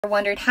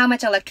Wondered how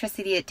much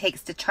electricity it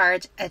takes to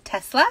charge a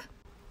Tesla?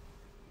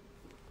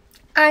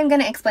 I'm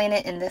going to explain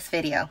it in this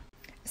video.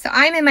 So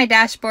I'm in my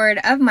dashboard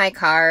of my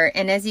car,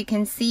 and as you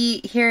can see,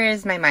 here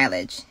is my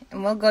mileage.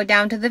 And we'll go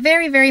down to the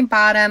very, very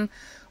bottom,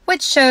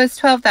 which shows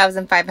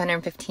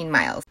 12,515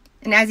 miles.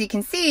 And as you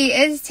can see,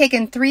 it's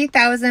taken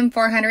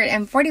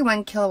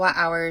 3,441 kilowatt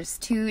hours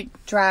to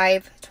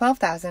drive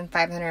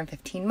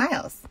 12,515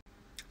 miles.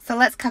 So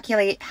let's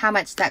calculate how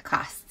much that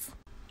costs.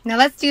 Now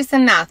let's do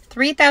some math.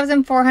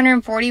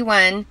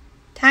 3,441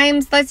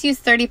 times, let's use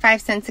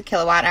 35 cents a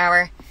kilowatt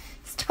hour.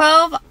 It's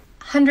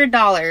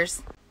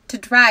 $1,200 to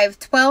drive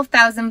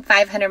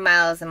 12,500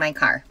 miles in my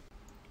car.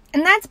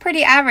 And that's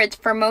pretty average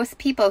for most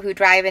people who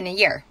drive in a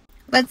year.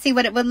 Let's see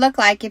what it would look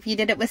like if you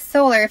did it with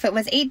solar, if it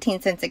was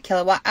 18 cents a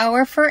kilowatt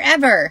hour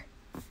forever.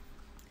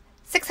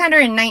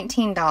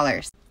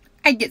 $619.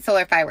 I'd get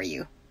solar if I were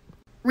you.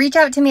 Reach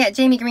out to me at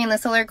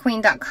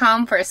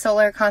jamiegreenthesolarqueen.com for a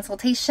solar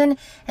consultation,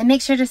 and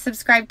make sure to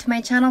subscribe to my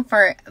channel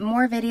for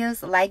more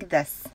videos like this.